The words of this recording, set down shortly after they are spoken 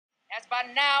As by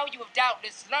now you have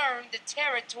doubtless learned, the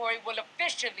territory will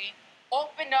officially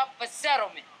open up for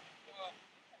settlement.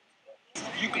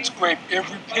 You could scrape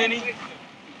every penny,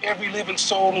 every living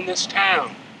soul in this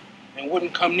town, and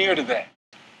wouldn't come near to that.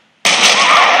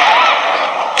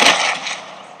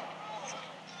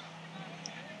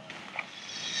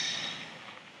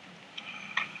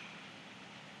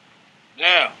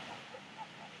 Now,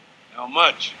 how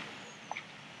much?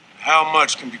 How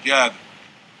much can be gathered?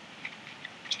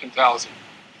 10,000.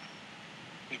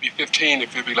 Maybe 15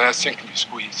 if every last cent can be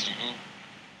squeezed.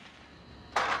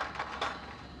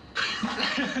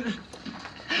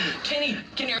 Kenny,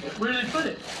 where did they put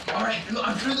it? All right, look,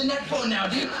 I'm through the net phone now,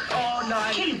 dude. Oh,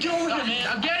 nice. Kenny, get over here, man.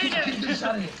 I'm getting it. Get this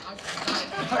out of here.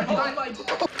 All right, bye.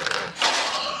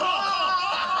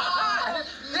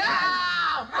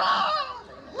 Yeah!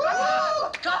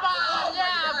 Come on,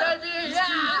 yeah, baby,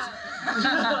 yeah!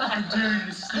 I dare you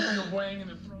to stick your wang in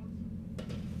the front.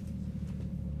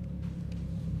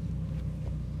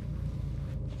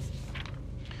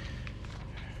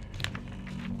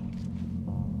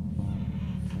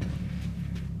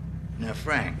 Now,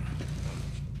 Frank,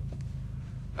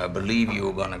 I believe you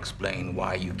were going to explain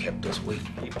why you kept us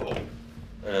waiting. People, it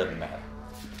doesn't matter.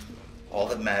 All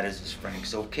that matters is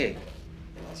Frank's okay.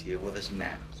 He's here with us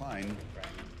now. Klein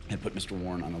had put Mr.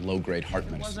 Warren on a low-grade heart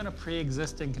medicine. It wasn't a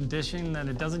pre-existing condition, then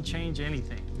it doesn't change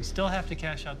anything. We still have to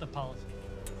cash out the policy.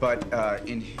 But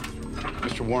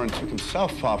Mr. Warren took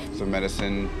himself off the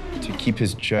medicine to keep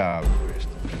his job. Where's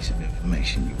the piece of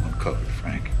information you uncovered,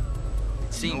 Frank?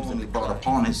 It seems that he brought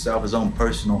upon himself his own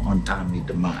personal untimely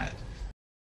demise.